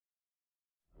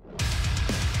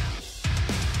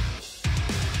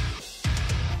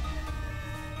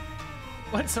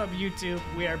What's up, YouTube?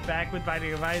 We are back with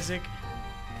Binding of Isaac.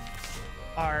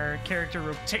 Our character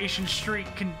rotation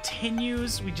streak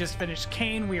continues. We just finished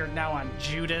Cain. We are now on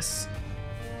Judas,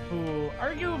 who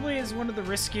arguably is one of the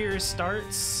riskier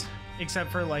starts,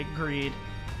 except for like Greed.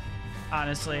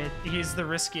 Honestly, he's the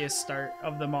riskiest start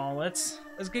of them all. Let's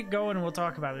get going and we'll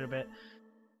talk about it a bit.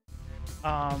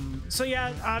 So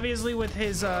yeah, obviously with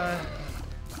his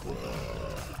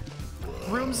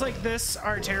rooms like this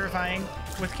are terrifying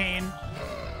with Cain.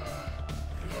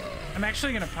 I'm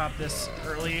actually gonna pop this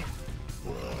early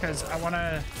because I want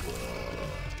to.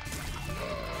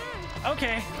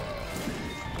 Okay.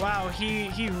 Wow,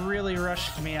 he really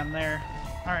rushed me on there.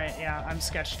 All right, yeah, I'm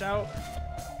sketched out.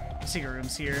 Secret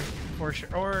rooms here for sure,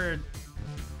 or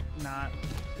not.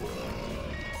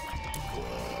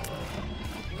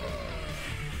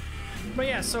 But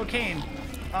yeah, so Cain,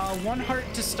 1 heart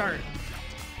to start.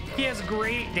 He has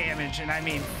great damage, and I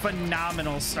mean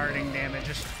phenomenal starting damage.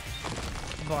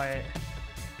 But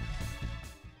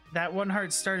that 1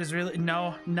 heart start is really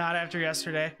no, not after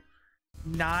yesterday.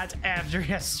 Not after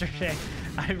yesterday.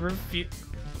 I refuse.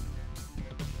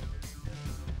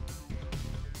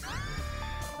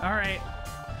 All right,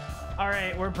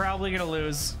 we're probably gonna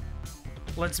lose.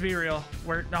 Let's be real.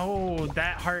 No,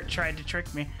 that heart tried to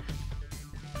trick me.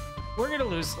 We're gonna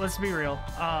lose. Let's be real.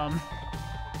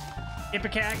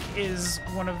 Ipecac is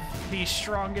one of the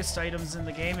strongest items in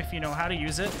the game if you know how to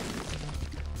use it.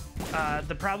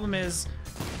 The problem is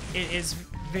it is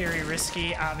very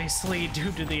risky, obviously,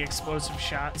 due to the explosive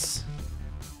shots.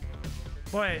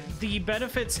 But the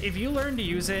benefits, if you learn to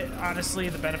use it, honestly,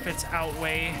 the benefits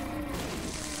outweigh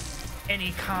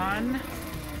any con.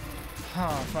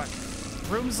 Oh,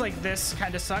 fuck. Rooms like this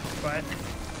kind of suck, but...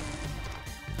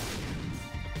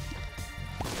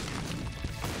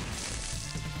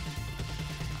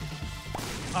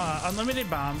 unlimited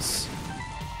bombs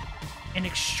and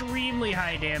extremely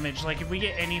high damage. Like if we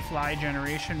get any fly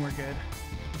generation, we're good.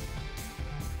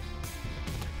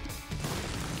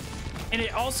 And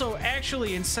it also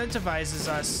actually incentivizes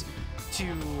us to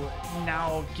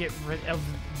now get rid of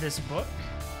this book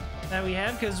that we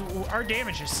have because our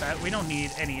damage is set. We don't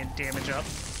need any damage up.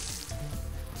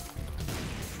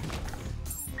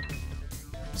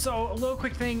 So a little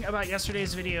quick thing about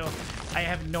yesterday's video. I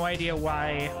have no idea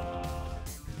why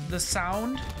the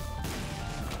sound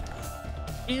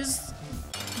is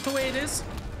the way it is.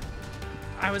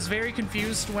 I was very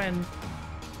confused when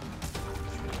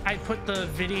I put the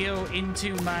video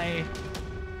into my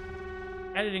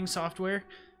editing software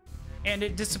and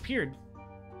it disappeared.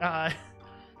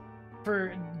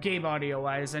 For game audio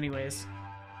wise anyways.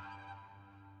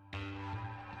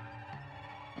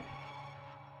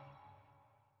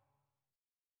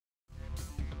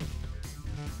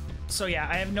 So yeah,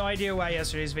 I have no idea why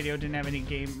yesterday's video didn't have any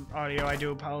game audio. I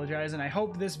do apologize, and I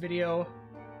hope this video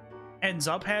ends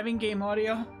up having game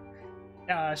audio.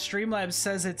 Streamlabs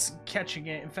says it's catching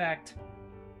it. In fact,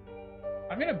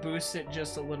 I'm gonna boost it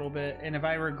just a little bit, and if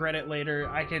I regret it later,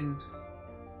 I can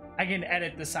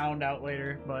edit the sound out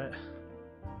later, but...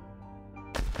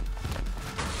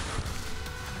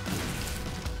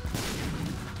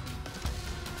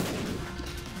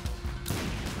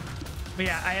 But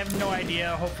yeah, I have no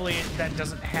idea. Hopefully that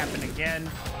doesn't happen again.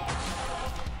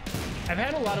 I've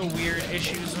had a lot of weird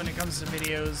issues when it comes to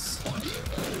videos.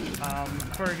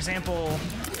 For example,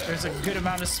 there's a good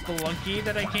amount of Spelunky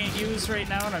that I can't use right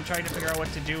now, and I'm trying to figure out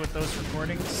what to do with those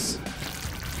recordings.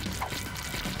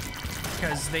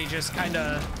 Because they just kind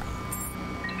of...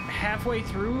 halfway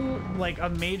through, like, a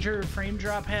major frame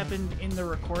drop happened in the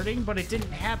recording, but it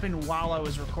didn't happen while I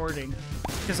was recording.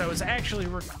 Because I was actually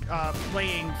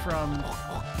playing from...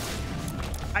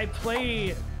 I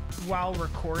play while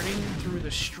recording through the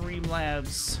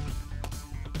Streamlabs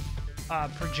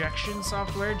projection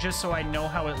software, just so I know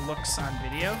how it looks on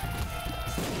video.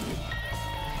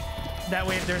 That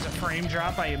way if there's a frame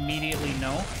drop, I immediately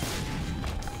know.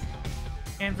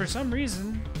 And for some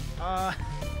reason,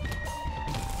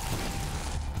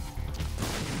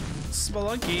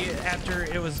 Spelunky, after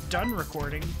it was done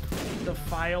recording, the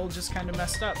file just kind of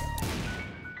messed up.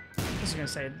 I was gonna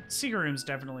say, secret room's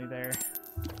definitely there.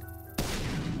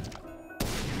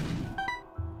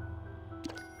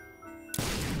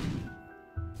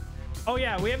 Oh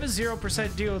yeah, we have a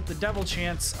 0% deal with the devil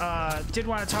chance. Did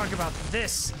want to talk about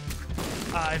this,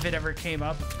 if it ever came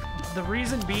up. The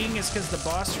reason being is because the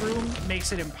boss room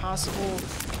makes it impossible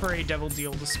for a devil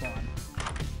deal to spawn.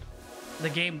 The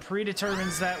game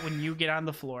predetermines that when you get on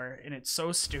the floor, and it's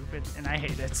so stupid, and I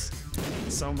hate it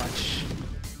so much.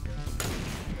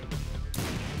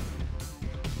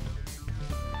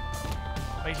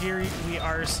 But here we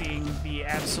are seeing the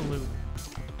absolute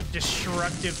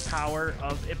destructive power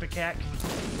of Ipecac.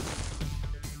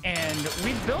 And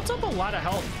we've built up a lot of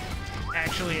health.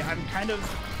 Actually, I'm kind of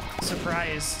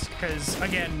surprised because,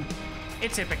 again,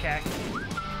 it's Ipecac.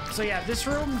 So yeah, this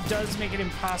room does make it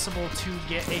impossible to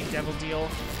get a Devil Deal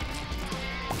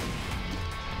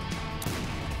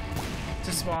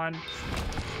to spawn,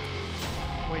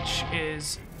 which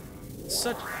is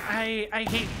such... I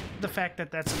hate the fact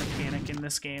that that's a mechanic in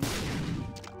this game.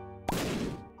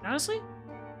 Honestly,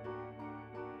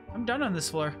 I'm done on this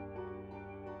floor.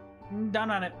 I'm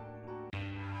done on it.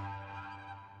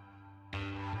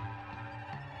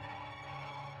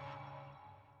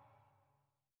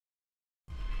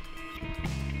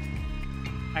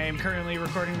 I am currently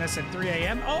recording this at 3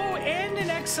 a.m. Oh, and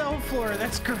an XL floor.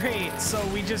 That's great. So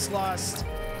we just lost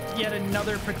yet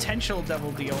another potential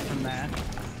Devil Deal from that.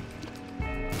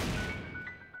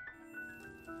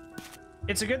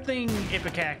 It's a good thing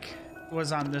Ipecac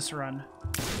was on this run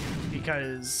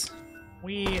because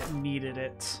we needed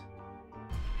it.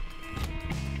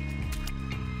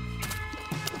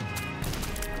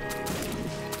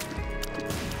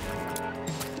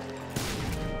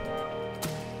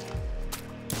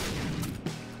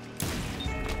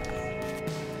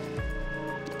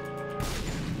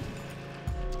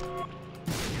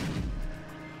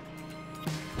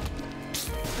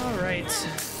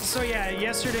 So yeah,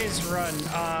 yesterday's run,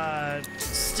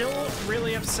 still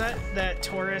really upset that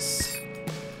Taurus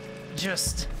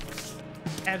just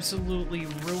absolutely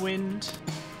ruined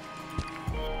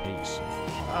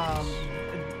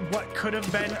what could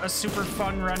have been a super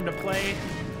fun run to play.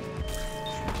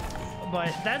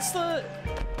 But that's the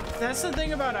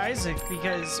thing about Isaac,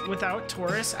 because without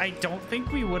Taurus, I don't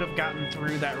think we would have gotten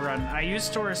through that run. I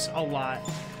used Taurus a lot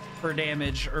for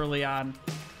damage early on.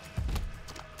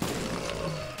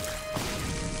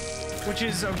 Which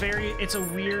is it's a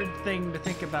weird thing to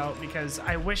think about, because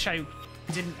I wish I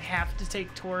didn't have to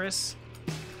take Taurus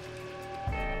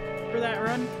for that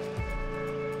run,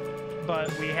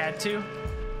 but we had to.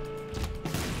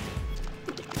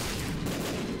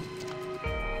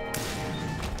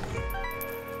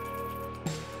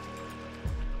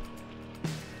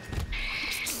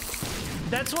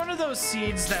 That's one of those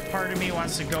seeds that part of me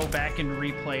wants to go back and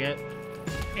replay it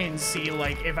and see,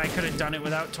 like, if I could have done it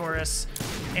without Taurus.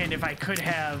 And if I could I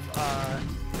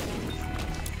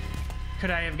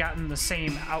have gotten the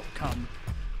same outcome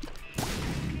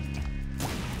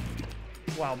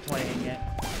while playing it?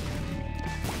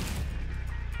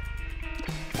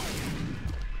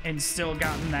 And still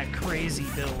gotten that crazy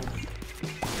build.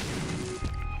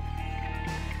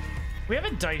 We have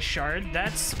a dice shard.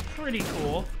 That's pretty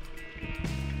cool.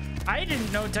 I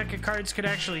didn't know deck of cards could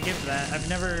actually give that. I've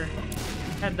never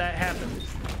had that happen.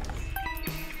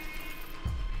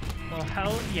 Well,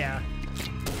 hell yeah.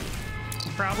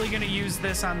 Probably gonna use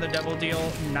this on the Devil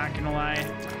Deal, not gonna lie.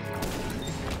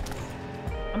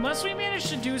 Unless we manage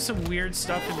to do some weird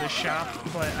stuff in the shop,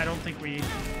 but I don't think we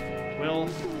will.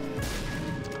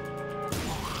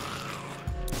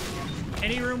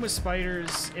 Any room with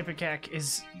spiders, Ipecac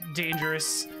is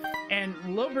dangerous. And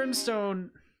low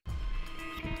brimstone...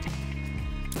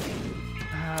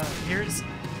 here's...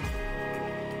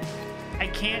 I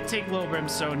can't take low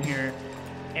brimstone here.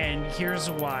 And here's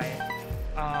why.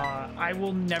 I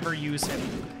will never use him.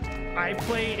 I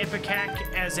play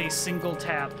Ipecac as a single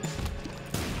tap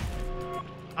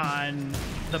on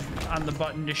the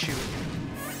button to shoot.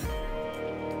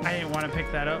 I didn't want to pick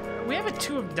that up. We have a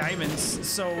 2 of diamonds,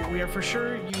 so we are for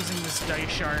sure using this dice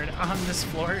shard on this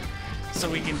floor, so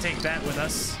we can take that with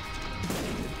us.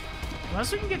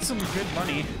 Unless we can get some good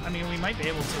money. I mean, we might be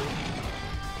able to.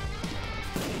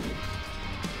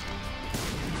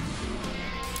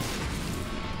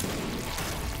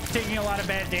 Taking a lot of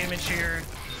bad damage here.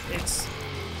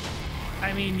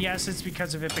 I mean, yes, it's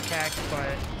because of Ipecac,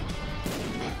 but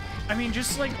I mean,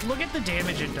 just like, look at the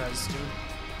damage it does, dude.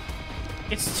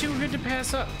 It's too good to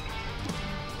pass up.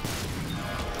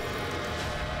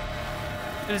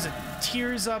 It is a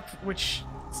tears up, which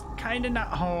is kind of not...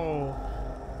 Oh,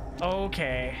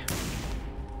 okay.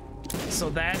 So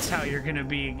that's how you're gonna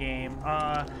be a game.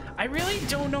 I really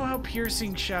don't know how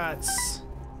piercing shots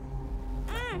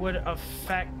would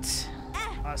affect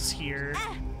us here.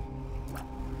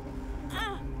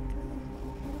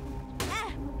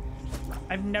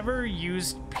 I've never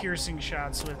used piercing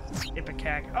shots with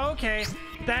Ipecac. Okay,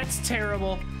 that's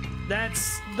terrible.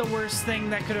 That's the worst thing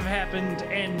that could have happened,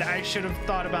 and I should have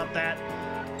thought about that.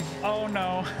 Oh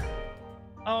no.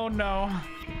 Oh no.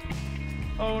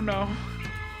 Oh no.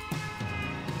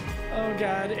 Oh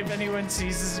god, if anyone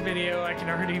sees this video, I can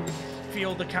already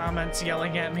feel the comments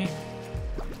yelling at me.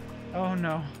 Oh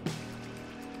no.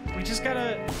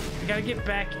 We gotta get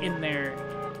back in there.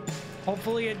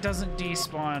 Hopefully it doesn't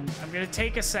despawn. I'm gonna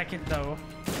take a second though.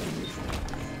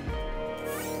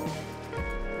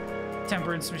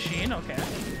 Temperance machine, okay.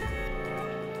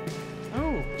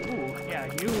 Oh, ooh,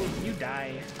 yeah, you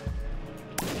die.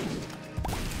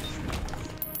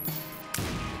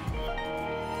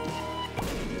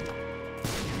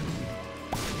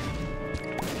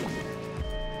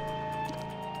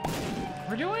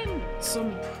 We're doing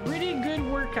some pretty good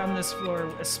work on this floor,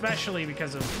 especially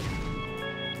because of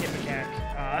Ipecac.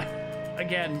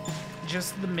 Again,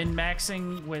 just the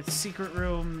min-maxing with secret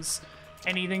rooms,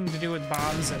 anything to do with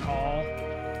bombs at all.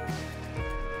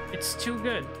 It's too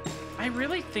good. I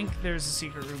really think there's a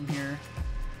secret room here.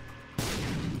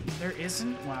 There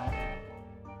isn't? Wow.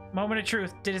 Moment of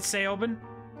truth. Did it stay open?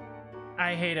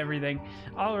 I hate everything.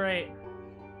 All right.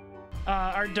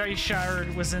 Our dice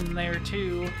shard was in there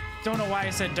too. Don't know why I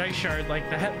said dice shard like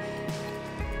that.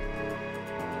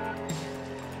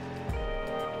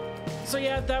 So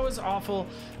yeah, that was awful.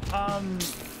 I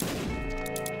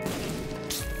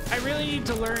really need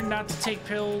to learn not to take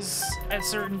pills at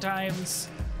certain times,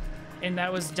 and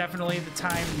that was definitely the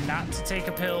time not to take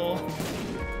a pill.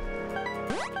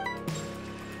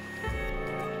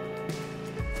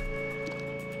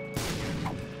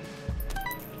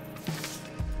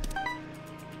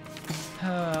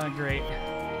 Great.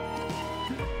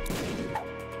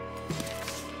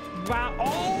 Wow.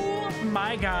 Oh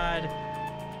my god.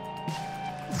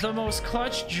 The most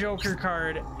clutch Joker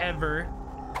card ever.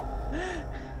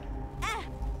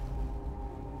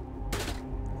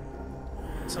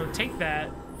 So take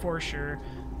that for sure.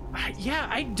 Yeah,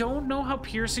 I don't know how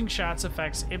piercing shots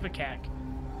affects Ipecac.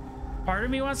 Part of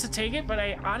me wants to take it, but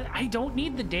I don't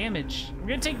need the damage. I'm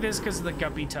gonna take this because of the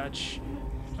Guppy touch.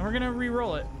 And we're gonna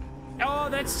re-roll it. Oh,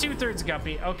 that's 2/3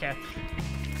 Guppy. Okay.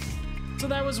 So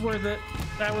that was worth it.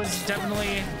 That was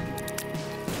definitely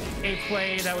a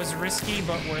play that was risky,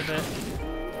 but worth it.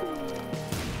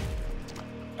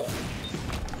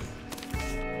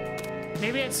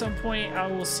 Maybe at some point I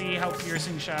will see how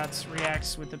piercing shots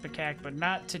reacts with the Ipecac, but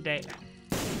not today.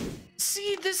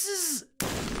 See, this is...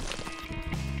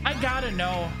 I gotta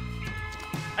know.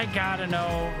 I gotta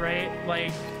know, right?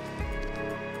 Like...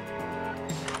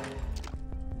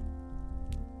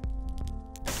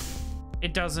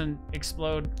 It doesn't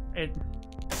explode.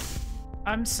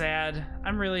 I'm sad.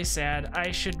 I'm really sad.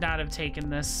 I should not have taken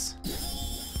this.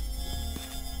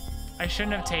 I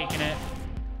shouldn't have taken it.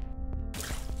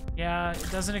 Yeah, it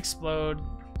doesn't explode.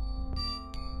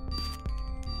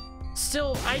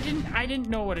 Still, I didn't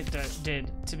know what it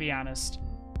did, to be honest.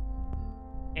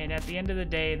 And at the end of the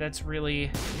day, that's really,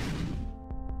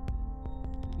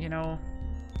 you know.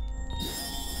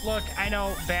 Look, I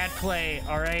know, bad play,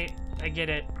 all right? I get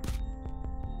it.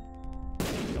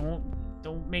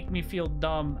 Don't make me feel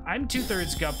dumb. I'm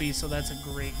 2/3 Guppy, so that's a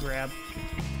great grab.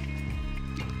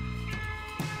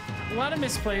 A lot of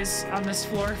misplays on this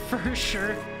floor, for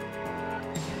sure.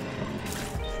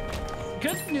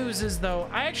 Good news is, though,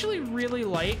 I actually really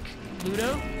like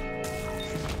Ludo.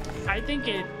 I think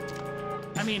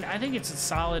it's a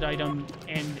solid item,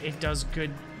 and it does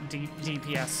good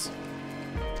DPS.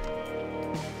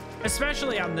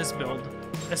 Especially on this build.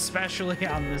 Especially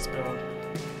on this build.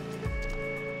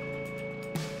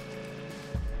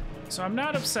 So I'm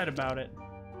not upset about it.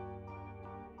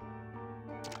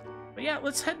 But yeah,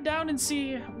 let's head down and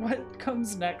see what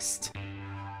comes next.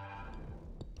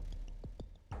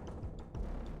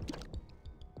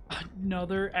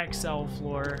 Another XL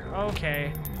floor.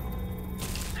 Okay.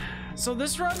 So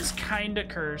this run's kinda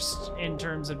cursed in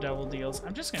terms of double deals.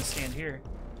 I'm just gonna stand here.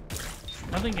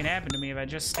 Nothing can happen to me if I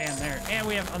just stand there. And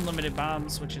we have unlimited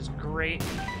bombs, which is great.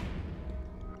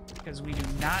 Because we do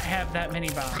not have that many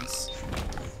bombs.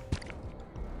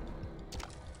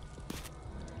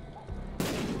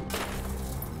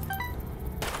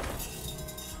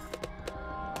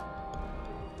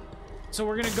 So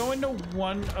we're gonna go into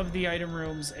one of the item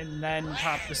rooms and then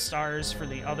pop the stars for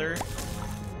the other.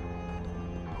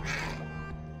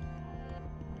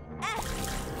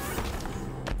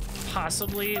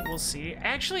 Possibly, we'll see.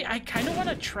 Actually, I kind of want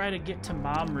to try to get to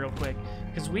Mom real quick,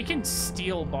 because we can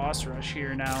steal Boss Rush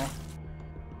here now.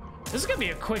 This is gonna be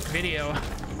a quick video.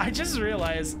 I just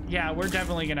realized, yeah, we're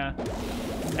definitely gonna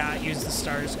not use the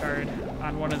stars card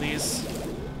on one of these.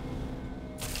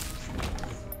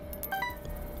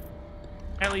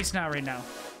 At least not right now.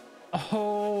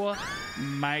 Oh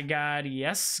my god,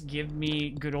 yes. Give me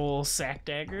good old Sack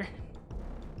Dagger.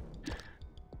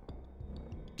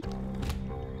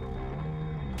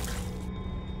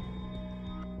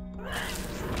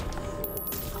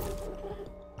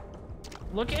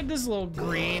 Look at this little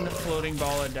green floating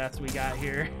ball of death we got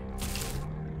here.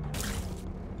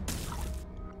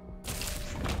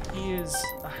 He is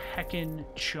a heckin'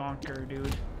 chonker,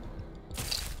 dude.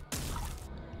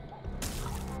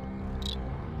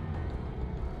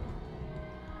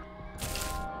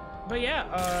 But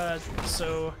yeah,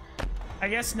 so I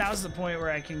guess now's the point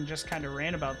where I can just kind of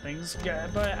rant about things. Yeah,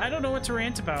 but I don't know what to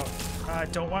rant about.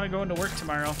 Don't want to go into work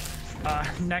tomorrow.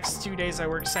 Next 2 days I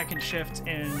work second shift,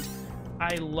 and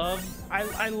I love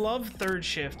third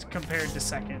shift compared to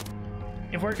second.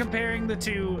 If we're comparing the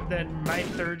two, then my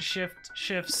third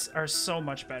shifts are so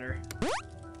much better.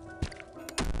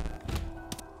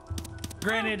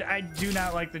 Granted, I do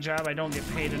not like the job. I don't get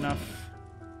paid enough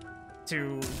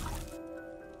to...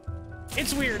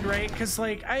 It's weird, right? Because,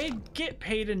 like, I get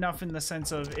paid enough in the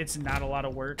sense of it's not a lot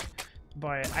of work,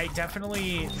 but I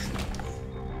definitely...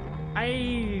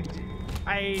 I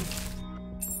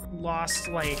lost,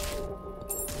 like,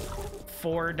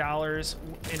 $4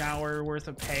 an hour worth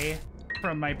of pay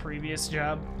from my previous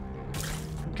job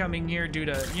coming here due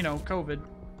to, you know, COVID.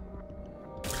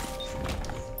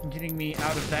 Getting me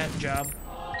out of that job.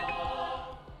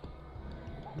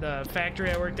 The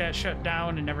factory I worked at shut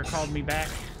down and never called me back.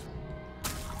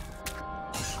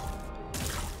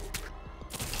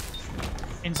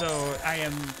 And so I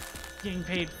am getting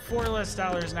paid $4 less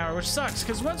an hour, which sucks,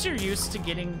 because once you're used to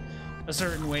getting a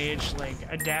certain wage, like,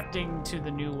 adapting to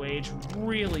the new wage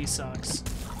really sucks.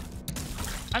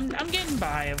 I'm getting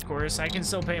by, of course. I can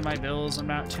still pay my bills. I'm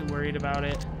not too worried about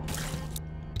it.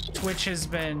 Twitch has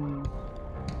been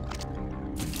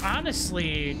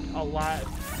honestly a lot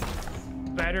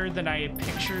better than I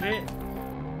pictured it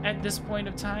at this point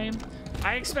of time.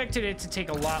 I expected it to take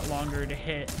a lot longer to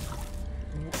hit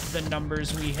the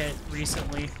numbers we hit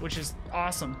recently, which is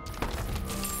awesome.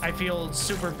 I feel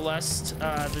super blessed.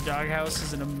 The Doghouse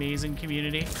is an amazing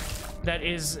community. That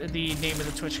is the name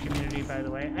of the Twitch community, by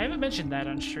the way. I haven't mentioned that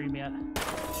on stream yet,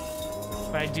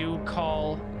 but I do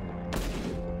call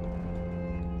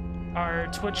our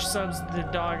Twitch subs the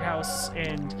Doghouse,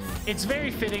 and it's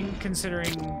very fitting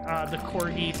considering the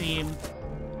corgi theme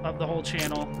of the whole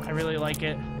channel. I really like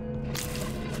it.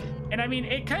 And I mean,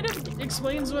 it kind of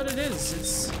explains what it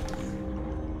is.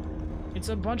 It's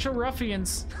a bunch of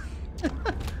ruffians.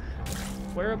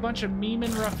 We're a bunch of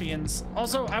memeing ruffians.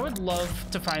 Also, I would love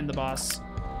to find the boss.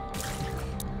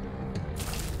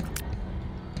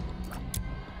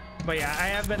 But yeah, I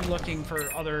have been looking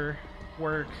for other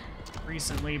work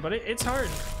recently, but it's hard.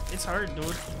 It's hard,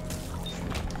 dude.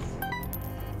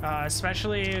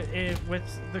 Especially with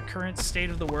the current state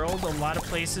of the world, a lot of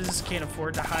places can't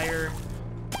afford to hire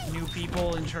new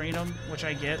people and train them, which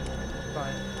I get,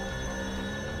 but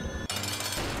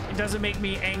it doesn't make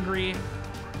me angry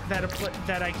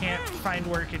that I can't find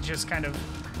work. It just kind of,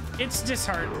 it's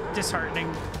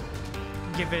disheartening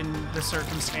given the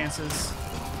circumstances,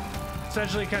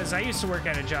 especially because I used to work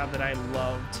at a job that I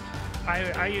loved.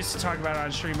 I used to talk about it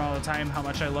on stream all the time, how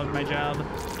much I loved my job.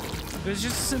 It was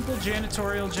just a simple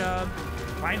janitorial job.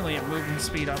 Finally, it moved and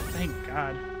speed up, thank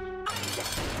God.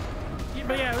 Yeah,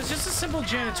 but yeah, it was just a simple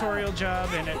janitorial job,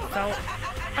 and it felt,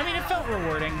 I mean, it felt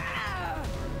rewarding.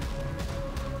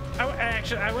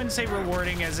 Actually, I wouldn't say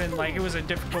rewarding as in, like, it was a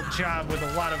difficult job with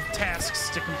a lot of tasks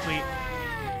to complete.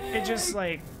 It just,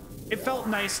 like, it felt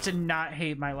nice to not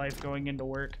hate my life going into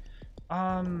work.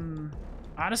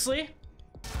 Honestly,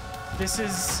 this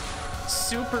is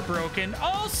super broken.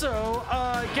 Also,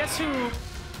 guess who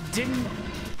didn't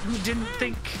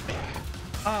think,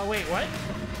 wait, what?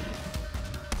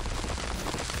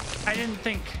 I didn't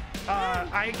think,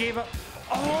 I gave up.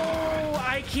 Oh,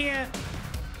 I can't.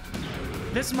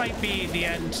 This might be the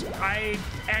end. I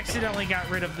accidentally got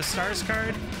rid of the stars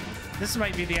card. This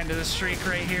might be the end of the streak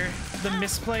right here. The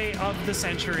misplay of the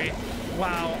century.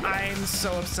 Wow, I'm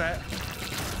so upset.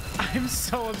 I'm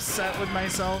so upset with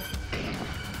myself.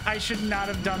 I should not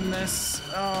have done this.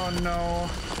 Oh no.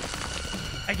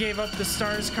 I gave up the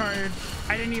stars card.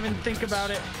 I didn't even think about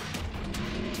it.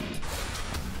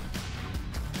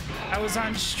 I was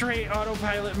on straight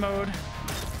autopilot mode.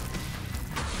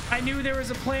 I knew there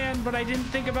was a plan, but I didn't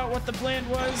think about what the plan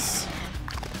was.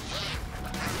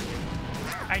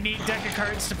 I need deck of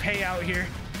cards to pay out here.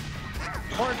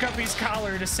 Or Guppy's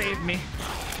collar to save me.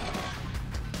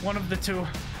 One of the two.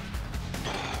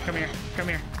 Come here, come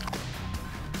here.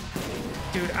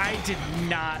 Dude, I did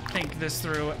not think this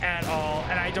through at all,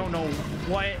 and I don't know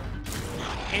what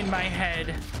in my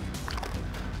head.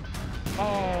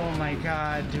 Oh my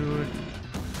God, dude.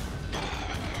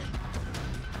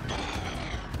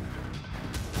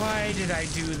 Why did I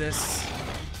do this?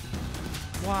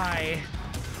 Why?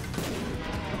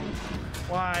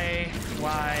 Why?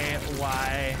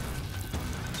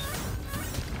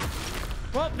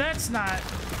 Well, that's not...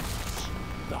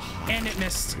 And it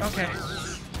missed. Okay.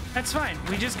 That's fine.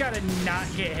 We just gotta not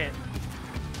get hit.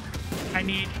 I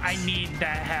need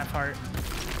that half heart.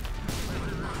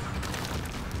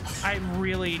 I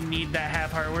really need that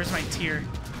half heart. Where's my tier?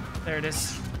 There it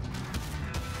is.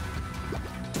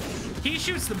 He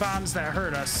shoots the bombs that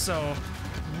hurt us, so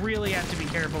really have to be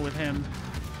careful with him.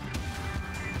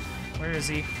 Where is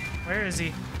he? Where is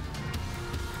he?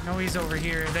 No, he's over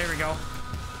here. There we go.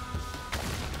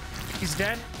 He's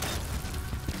dead.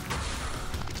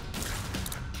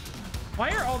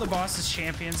 Why are all the bosses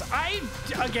champions? I,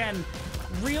 again,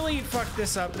 really fucked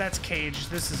this up. That's Cage.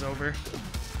 This is over.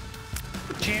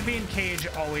 Champion Cage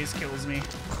always kills me.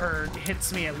 Or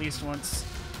hits me at least once.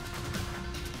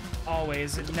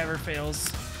 Always. It never fails.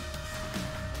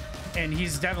 And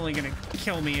he's definitely gonna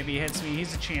kill me if he hits me.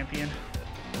 He's a champion.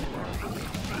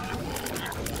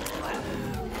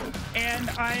 And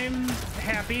I'm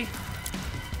happy.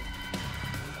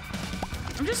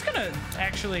 I'm just gonna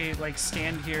actually, like,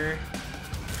 stand here.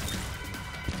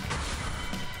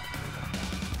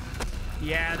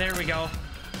 Yeah, there we go.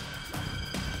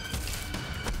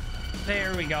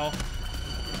 There we go.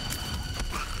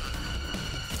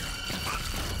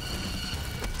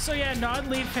 So yeah,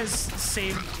 Nodleaf has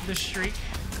saved the streak.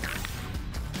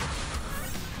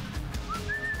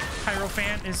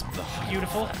 Hierophant is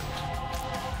beautiful.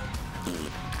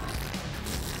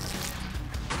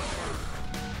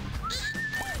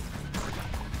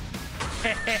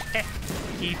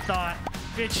 He thought.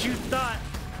 Bitch, you thought.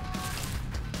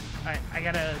 Alright, I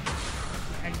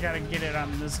gotta get it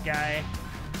on this guy.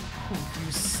 Ooh,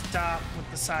 you stop with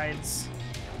the sides.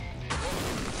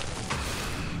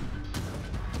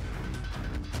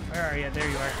 Where are you? There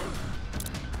you are.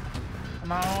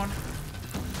 Come on.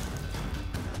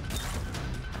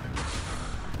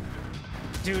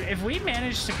 Dude, if we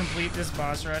manage to complete this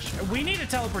boss rush, we need a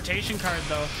teleportation card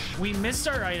though. We missed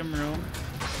our item room.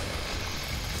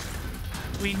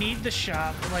 We need the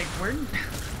shop. Like,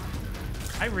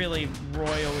 I really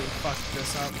royally fucked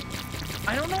this up.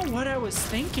 I don't know what I was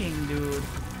thinking, dude.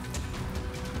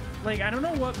 Like, I don't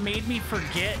know what made me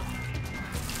forget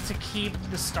to keep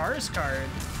the stars card.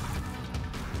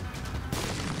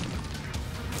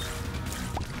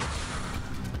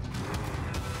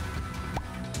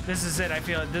 This is it, I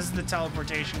feel it. This is the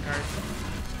teleportation card.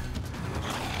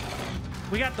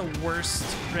 We got the worst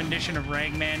rendition of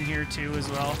Ragman here too as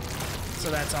well. So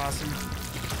that's awesome.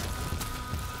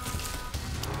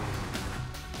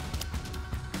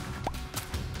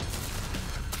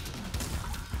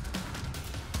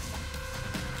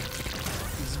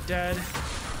 He's dead.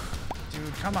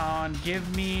 Dude, come on.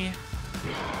 Give me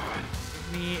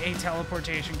a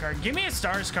teleportation card. Give me a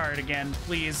stars card again,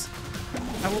 please.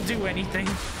 I will do anything.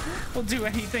 We'll do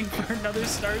anything for another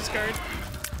stars card.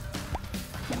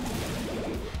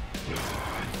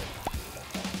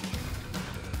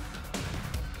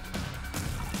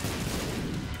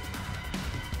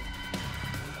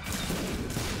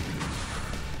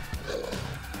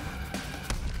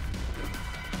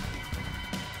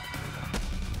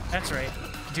 That's right.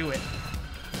 Do it.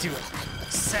 Do it.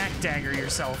 Sack dagger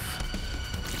yourself.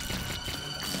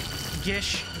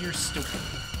 Gish, you're stupid.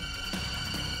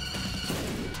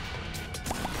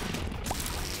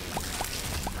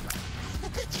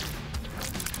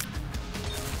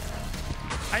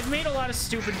 I've made a lot of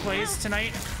stupid plays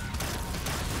tonight.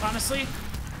 Honestly,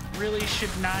 really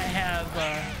should not have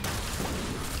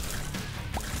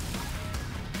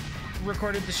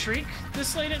recorded the streak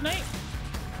this late at night.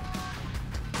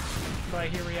 But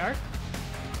here we are.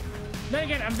 Then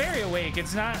again, I'm very awake.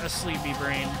 It's not a sleepy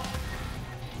brain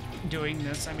doing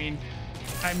this. I mean,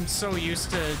 I'm so used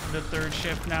to the third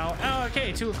shift now. Oh,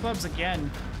 okay, 2 of clubs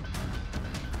again.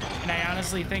 And I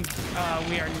honestly think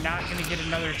we are not going to get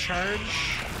another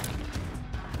charge.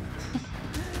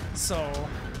 So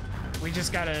we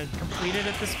just got to complete it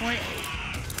at this point.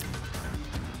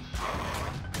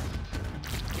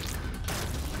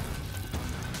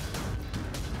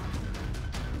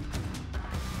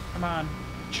 Come on,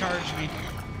 charge me.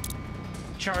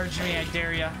 Charge me, I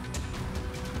dare ya.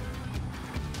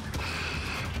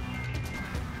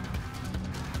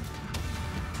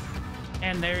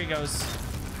 And there he goes.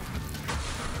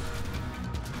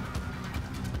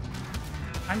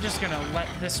 I'm just gonna let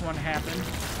this one happen.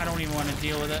 I don't even want to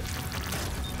deal with it.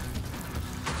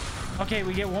 Okay,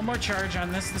 we get one more charge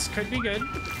on this. This could be good.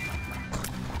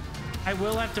 I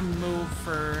will have to move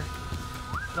for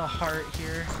the heart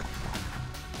here.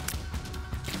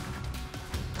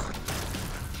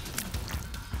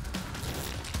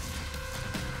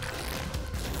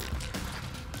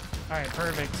 All right,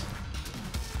 perfect.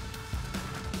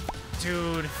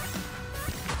 Dude.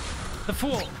 The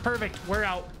fool. Perfect. We're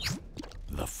out.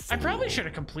 The fool. I probably should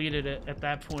have completed it at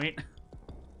that point.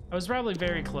 I was probably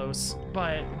very close,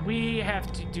 but we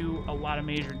have to do a lot of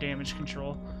major damage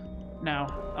control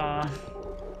now.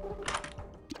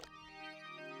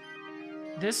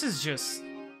 This is just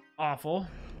awful.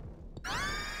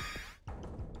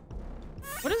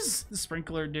 What does the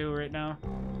sprinkler do right now?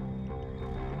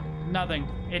 Nothing.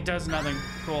 It does nothing.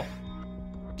 Cool.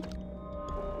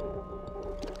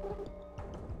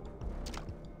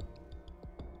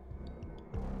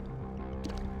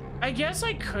 I guess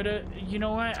I could have, you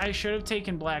know what? I should have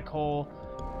taken black hole,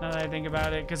 now that I think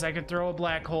about it, because I could throw a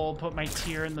black hole, put my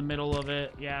tier in the middle of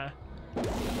it. Yeah.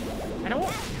 I don't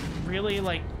really,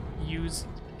 like, use...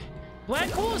 Black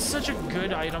hole is such a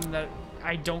good item that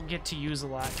I don't get to use a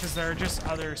lot, because there are just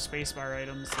other spacebar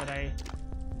items that I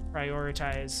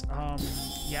prioritize.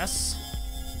 Yes.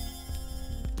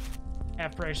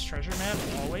 Half-price treasure map,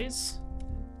 always.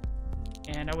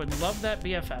 And I would love that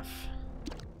BFF.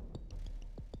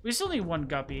 We still need one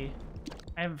guppy.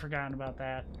 I haven't forgotten about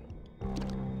that.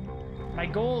 My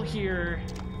goal here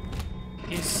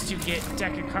is to get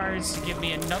deck of cards to give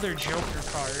me another Joker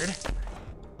card.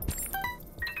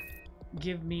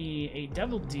 Give me a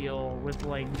Devil Deal with,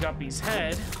 like, Guppy's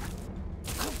head.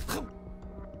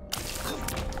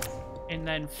 And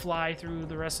then fly through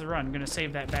the rest of the run. I'm gonna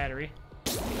save that battery.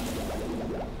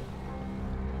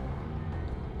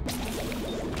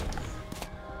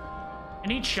 I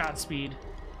need shot speed.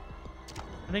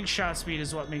 I think shot speed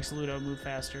is what makes Ludo move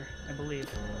faster, I believe.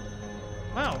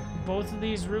 Wow, both of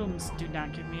these rooms do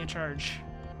not give me a charge.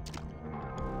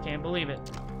 Can't believe it.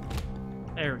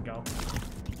 There we go.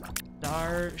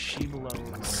 There she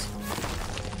blows.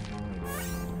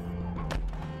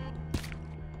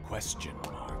 Question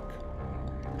mark.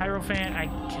 Hierophant, I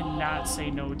cannot say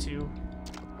no to.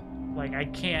 Like, I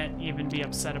can't even be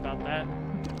upset about that.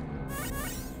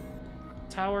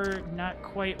 Tower, not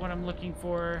quite what I'm looking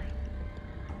for.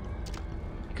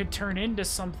 It could turn into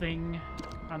something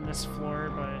on this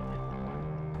floor, but...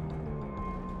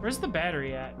 Where's the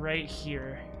battery at? Right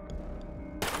here.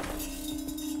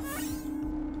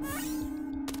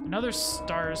 Another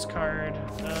stars card.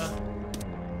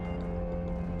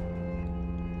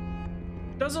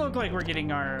 Doesn't look like we're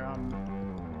getting our,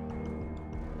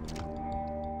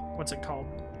 what's it called?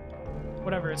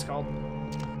 Whatever it's called.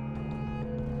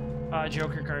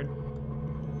 Joker card.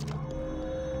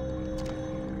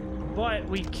 But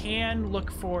we can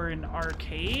look for an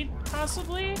arcade,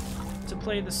 possibly, to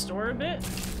play the store a bit.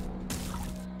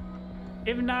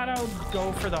 If not, I'll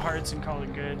go for the hearts and call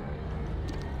it good.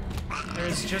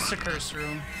 There's just a curse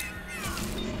room.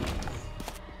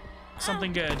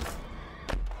 Something good.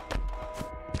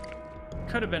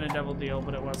 Could have been a Devil Deal,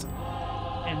 but it wasn't.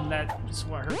 And that's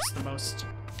what hurts the most.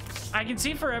 I can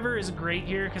see Forever is great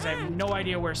here because I have no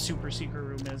idea where Super Secret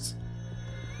Room is.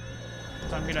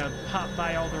 So I'm gonna hop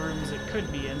by all the rooms it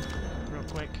could be in real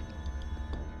quick.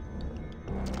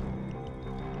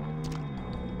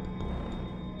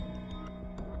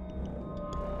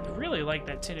 I really like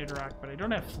that tinted rock, but I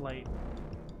don't have flight.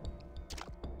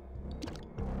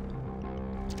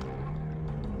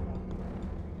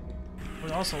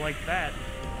 Would also like that,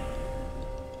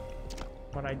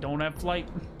 but I don't have flight.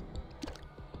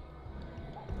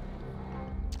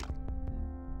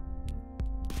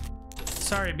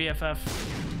 Sorry, BFF.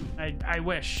 I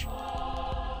wish.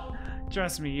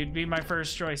 Trust me, you'd be my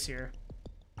first choice here.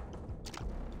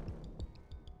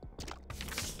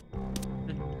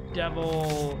 The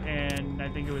devil, and I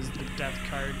think it was the death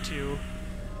card too.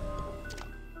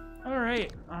 All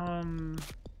right.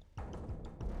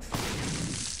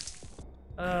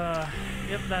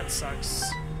 Yep, that sucks.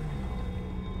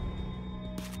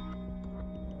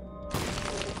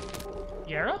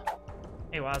 Yara?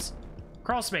 Hey, Waz.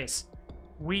 Crawl space.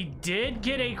 We did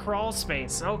get a crawl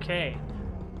space. Okay.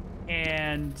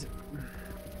 And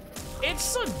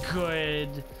it's a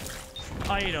good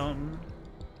item,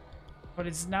 but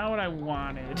it's not what I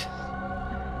wanted.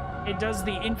 It does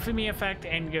the infamy effect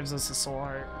and gives us a soul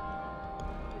heart.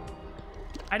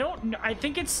 I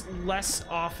think it's less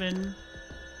often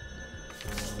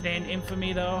than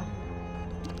infamy though.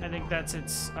 I think that's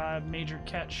its major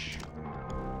catch.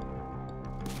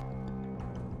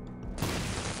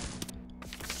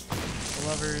 The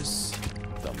lovers.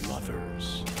 The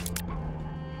lovers.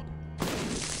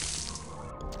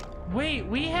 Wait,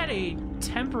 we had a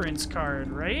temperance card,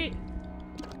 right?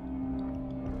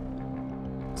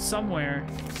 Somewhere.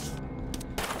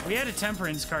 We had a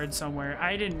temperance card somewhere.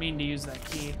 I didn't mean to use that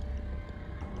key.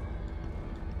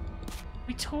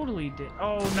 We totally did.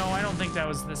 Oh no, I don't think that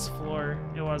was this floor.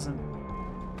 It wasn't.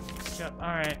 Yep. All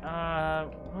right.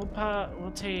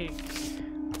 We'll take.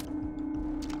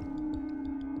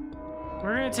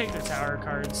 We're gonna take the tower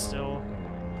card still,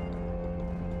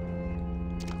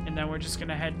 and then we're just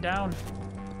gonna head down.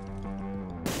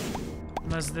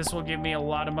 Unless this will give me a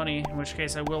lot of money, in which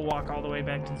case I will walk all the way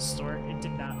back to the store. It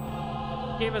did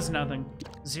not. It gave us nothing.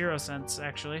 0 cents,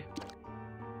 actually.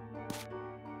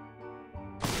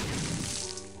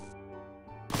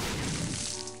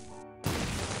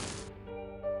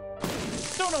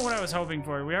 Don't know what I was hoping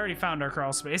for. We already found our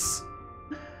crawl space.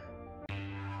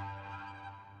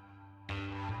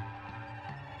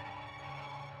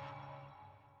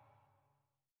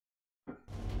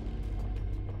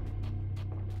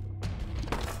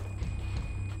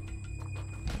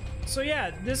 So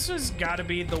yeah, this has got to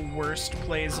be the worst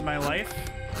plays of my life.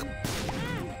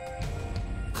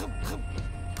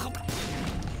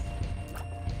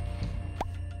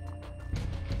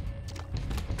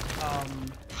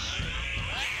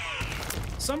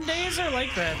 Some days are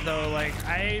like that though. Like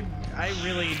I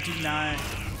really do not.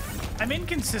 I'm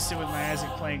inconsistent with my Isaac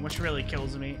playing, which really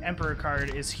kills me. Emperor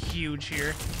card is huge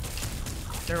here.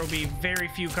 There will be very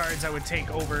few cards I would take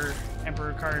over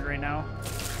Emperor card right now.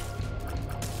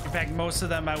 In fact, most of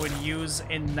them I would use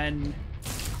and then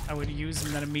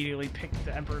immediately pick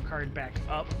the Emperor card back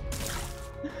up.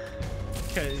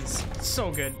 Because it's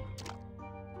so good.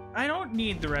 I don't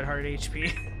need the red heart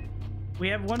HP. We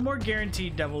have one more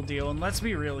guaranteed devil deal, and let's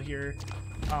be real here.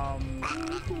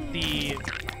 The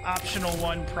optional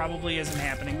one probably isn't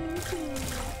happening.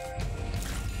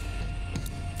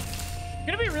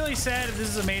 Gonna be really sad if this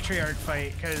is a matriarch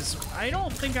fight, because I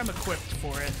don't think I'm equipped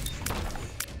for it.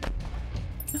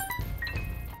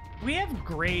 We have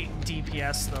great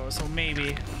DPS though, so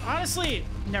maybe. Honestly,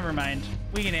 never mind.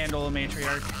 We can handle a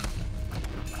matriarch.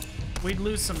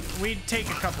 We'd take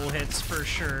a couple hits for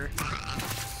sure.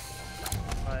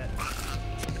 But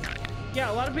yeah,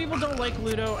 a lot of people don't like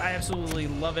Ludo. I absolutely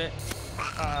love it.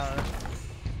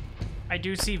 I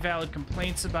do see valid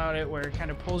complaints about it where it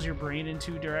kind of pulls your brain in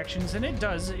two directions, and it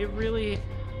does. It really,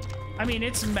 I mean,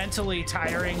 it's mentally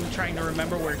tiring trying to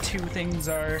remember where two things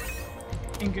are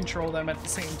and control them at the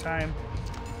same time.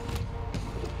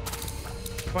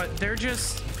 But they're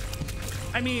just,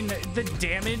 I mean, the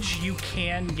damage you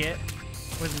can get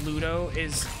with Ludo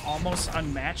is almost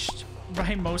unmatched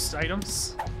by most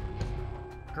items.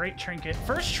 Great trinket.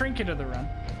 First trinket of the run.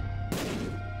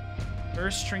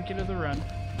 First trinket of the run.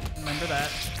 Remember that.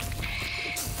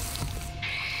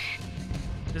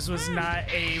 This was not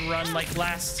a run like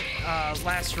last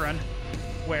run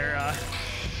where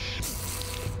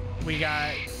we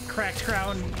got cracked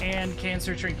crown and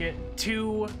cancer trinket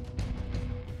 2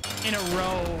 in a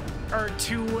row, or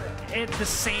 2 at the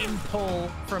same pull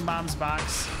from Mom's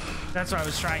box. That's what I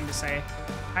was trying to say.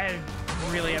 I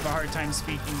really have a hard time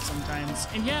speaking sometimes.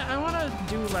 And yeah, I want to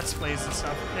do Let's Plays and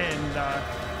stuff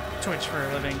and Twitch for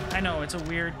a living. I know, it's a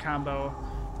weird combo.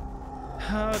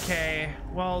 Okay,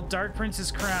 well, Dark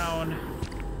Prince's crown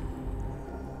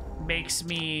makes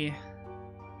me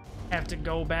have to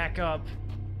go back up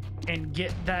and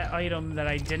get that item that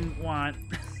I didn't want.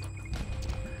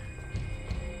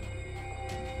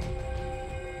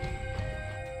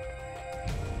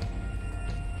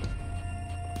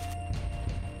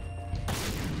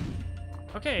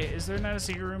 Okay, is there not a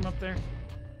secret room up there?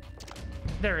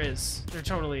 There is. There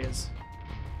totally is.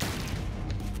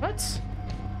 What?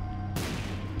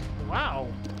 Wow.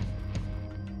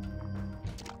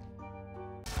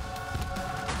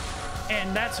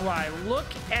 And that's why. Look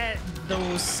at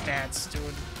those stats, dude.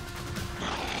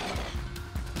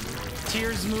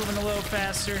 Tears moving a little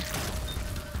faster.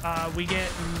 We get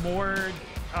more,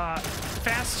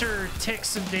 faster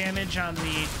ticks of damage on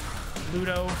the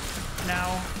Ludo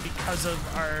now because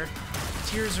of our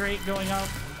tears rate going up.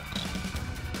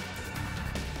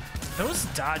 Those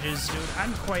dodges, dude,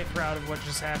 I'm quite proud of what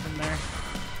just happened there.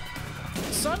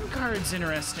 Sun card's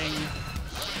interesting,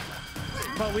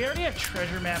 but we already have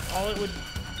treasure map. All it would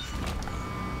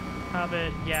pop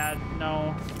it, yeah,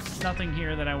 no, nothing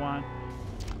here that I want.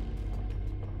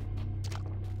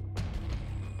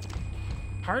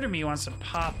 Part of me wants to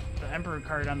pop the Emperor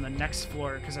card on the next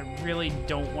floor because I really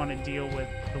don't want to deal with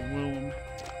the womb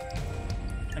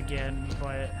again,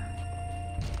 but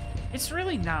it's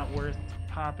really not worth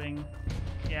popping.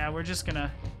 Yeah, we're just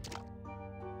gonna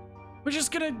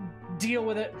deal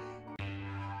with it.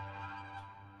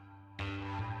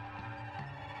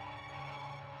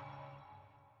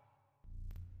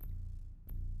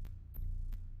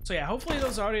 So yeah, hopefully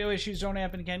those audio issues don't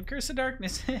happen again. Curse of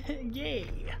Darkness. Yay.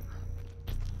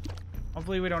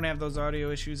 Hopefully we don't have those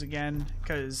audio issues again,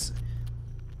 because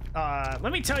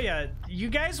let me tell you, you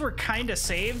guys were kind of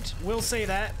saved. We'll say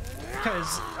that,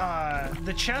 because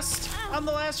the chest on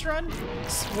the last run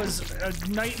was a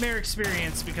nightmare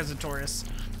experience because of Taurus.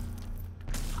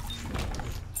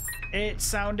 It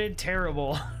sounded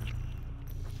terrible.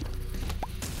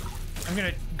 I'm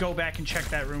gonna go back and check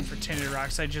that room for tinted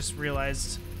rocks. I just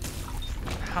realized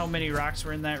how many rocks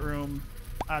were in that room.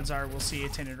 Odds are we'll see a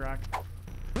tinted rock.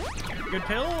 Good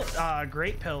pill?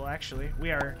 Great pill, actually.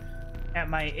 We are at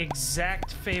my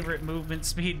exact favorite movement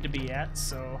speed to be at,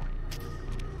 so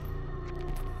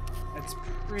that's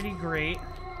pretty great.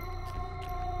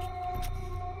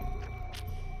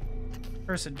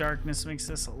 Curse of Darkness makes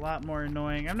this a lot more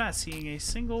annoying. I'm not seeing a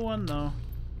single one, though.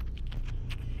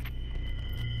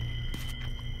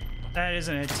 That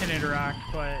isn't a tinted rock,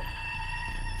 but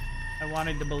I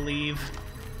wanted to believe.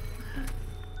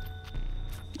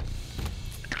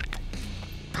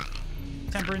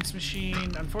 Temperance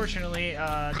Machine, unfortunately,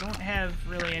 don't have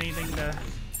really anything to...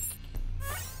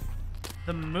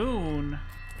 The Moon.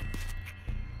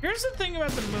 Here's the thing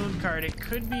about the Moon card. It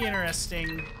could be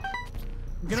interesting.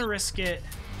 I'm gonna risk it.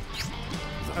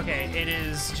 Okay, it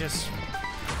is just...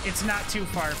 It's not too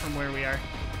far from where we are.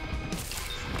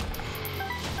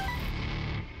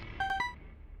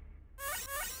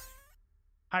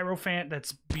 Hierophant,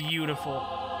 that's beautiful.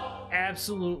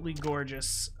 Absolutely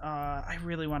gorgeous. I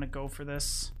really want to go for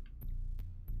this.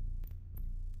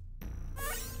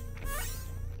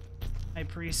 High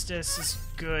Priestess is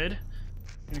good.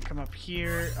 I'm gonna come up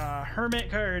here.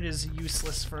 Hermit card is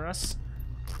useless for us.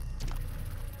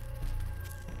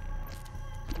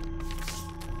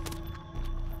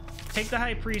 Take the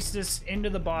High Priestess into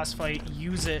the boss fight.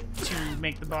 Use it to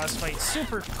make the boss fight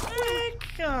super quick.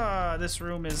 This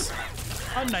room is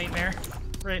a nightmare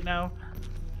right now.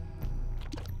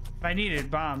 If I needed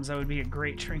bombs, that would be a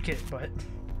great trinket, but...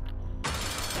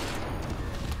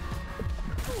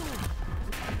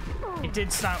 It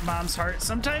did stomp Mom's heart.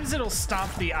 Sometimes it'll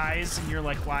stomp the eyes, and you're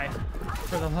like, why?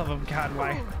 For the love of God,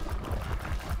 why?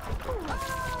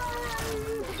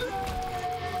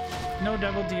 No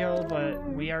devil deal, but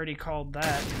we already called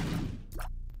that.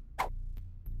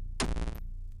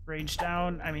 Rage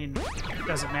down. I mean,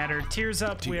 doesn't matter. Tears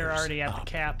up. We are already at the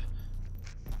cap.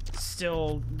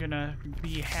 Still gonna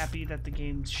be happy that the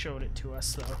game showed it to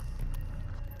us, though.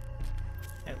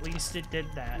 At least it did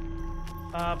that.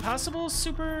 Possible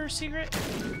super secret?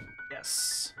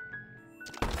 Yes.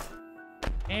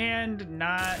 And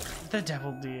not the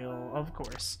devil deal, of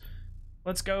course.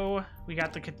 Let's go. We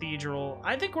got the cathedral.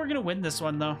 I think we're gonna win this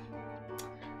one, though.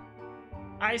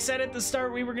 I said at the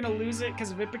start we were gonna lose it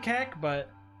because of Ipecac, but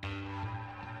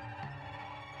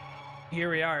here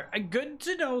we are. Good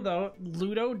to know, though,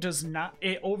 Ludo does not...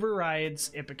 It overrides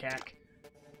Ipecac.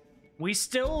 We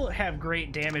still have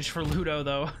great damage for Ludo,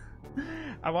 though.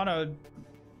 I want to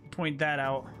point that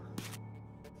out.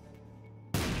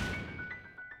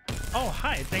 Oh,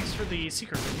 hi. Thanks for the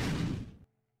secret room.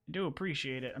 I do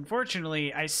appreciate it.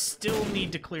 Unfortunately, I still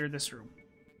need to clear this room.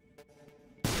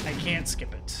 I can't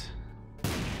skip it.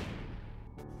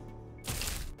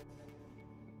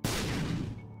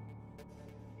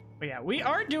 But yeah, we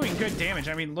are doing good damage.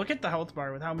 I mean, look at the health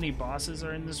bar with how many bosses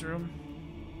are in this room.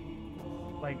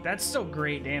 Like, that's still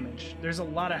great damage. There's a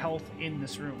lot of health in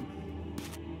this room.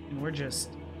 And we're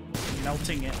just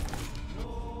melting it.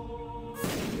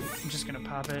 I'm just gonna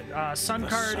pop it. Sun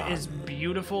card is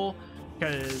beautiful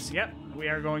because, yep, we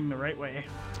are going the right way.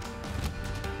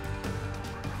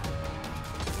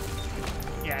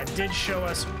 Yeah, it did show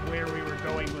us where we were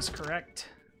going was correct.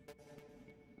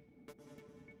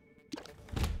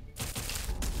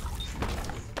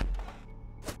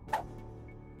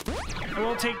 I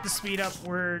will take the speed up.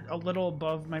 We're a little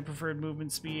above my preferred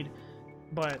movement speed,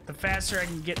 but the faster I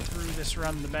can get through this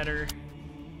run, the better.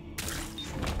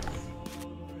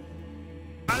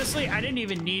 Honestly, I didn't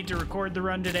even need to record the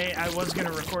run today. I was going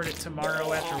to record it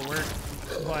tomorrow after work,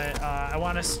 but I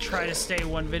want to try to stay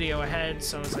one video ahead,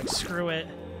 so I was like, screw it.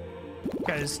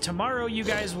 Because tomorrow you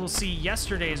guys will see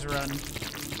yesterday's run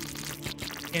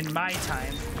in my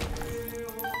time.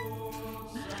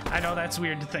 I know that's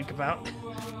weird to think about.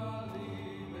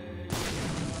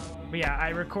 But yeah, I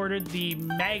recorded the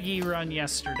Maggie run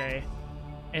yesterday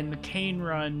and the Kane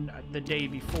run the day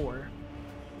before.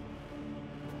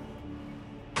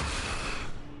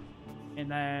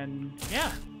 And then,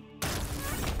 yeah.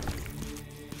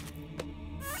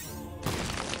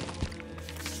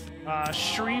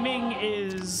 Streaming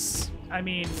is, I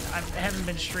mean, I haven't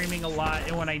been streaming a lot,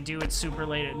 and when I do, it's super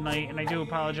late at night, and I do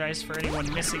apologize for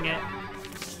anyone missing it.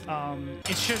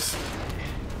 It's just,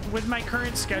 with my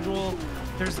current schedule,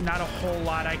 there's not a whole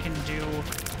lot I can do.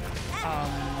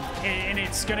 And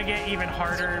it's gonna get even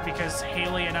harder because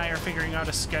Haley and I are figuring out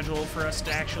a schedule for us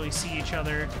to actually see each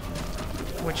other,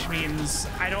 which means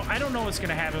I don't know what's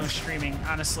gonna happen with streaming,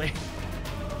 honestly.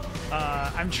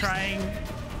 I'm trying.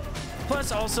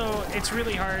 Plus, also, it's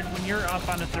really hard when you're up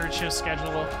on a third shift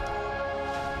schedule.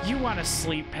 You want to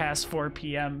sleep past 4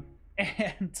 p.m.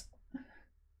 and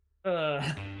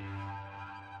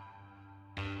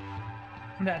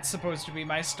that's supposed to be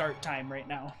my start time right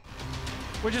now.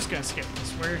 We're just gonna skip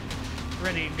this. We're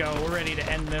ready to go. We're ready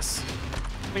to end this.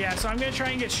 But yeah, so I'm gonna try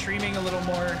and get streaming a little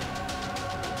more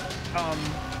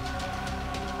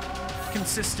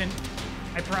consistent.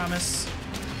 I promise.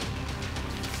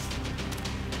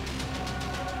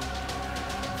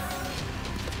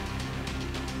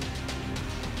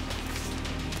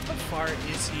 How far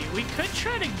is he? We could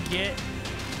try to get...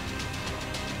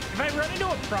 If I run into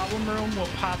a problem room, we'll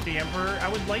pop the Emperor. I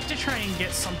would like to try and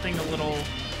get something a little...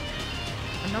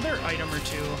 Another item or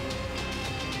two.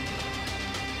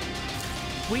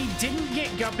 We didn't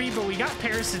get Guppy, but we got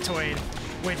Parasitoid,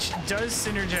 which does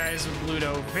synergize with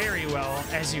Ludo very well,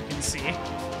 as you can see.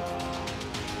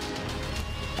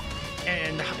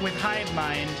 And with Hive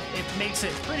Mind, it makes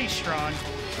it pretty strong.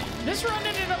 This run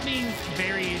ended up being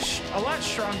a lot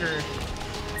stronger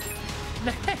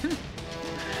than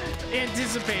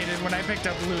anticipated when I picked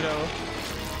up Ludo.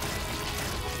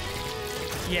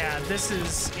 Yeah, this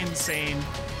is insane.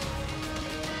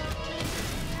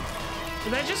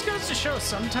 But that just goes to show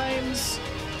sometimes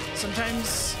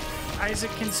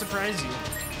Isaac can surprise you.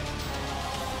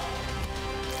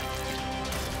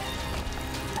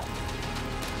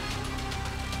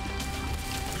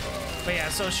 But yeah,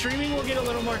 so streaming will get a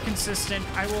little more consistent.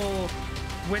 I will,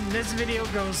 when this video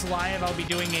goes live, I'll be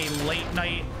doing a late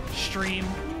night stream.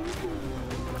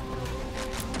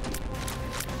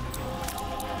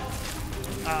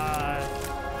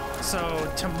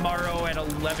 So tomorrow at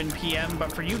 11 p.m.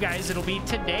 But for you guys, it'll be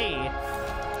today.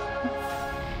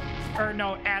 Or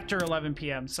no, after 11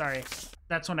 p.m. Sorry.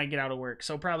 That's when I get out of work.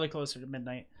 So probably closer to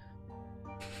midnight.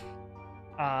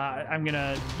 I'm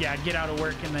gonna, yeah, get out of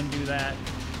work and then do that.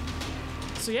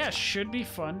 So yeah, should be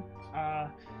fun.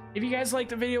 If you guys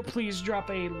liked the video, please drop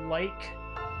a like.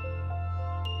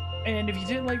 And if you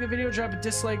didn't like the video, drop a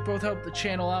dislike. Both help the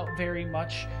channel out very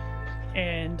much.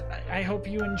 And I hope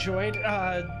you enjoyed.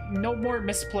 No more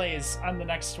misplays on the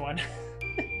next one.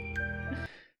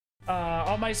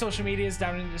 All my social media is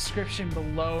down in the description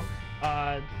below.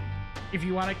 If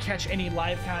you want to catch any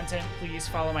live content, please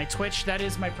follow my Twitch. That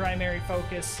is my primary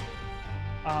focus.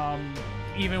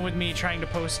 Even with me trying to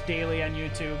post daily on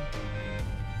YouTube,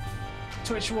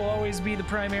 Twitch will always be the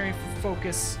primary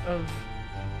focus of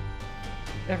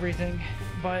everything.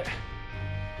 But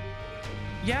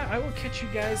yeah, I will catch you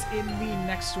guys in the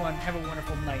next one. Have a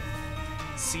wonderful night.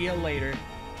 See you later.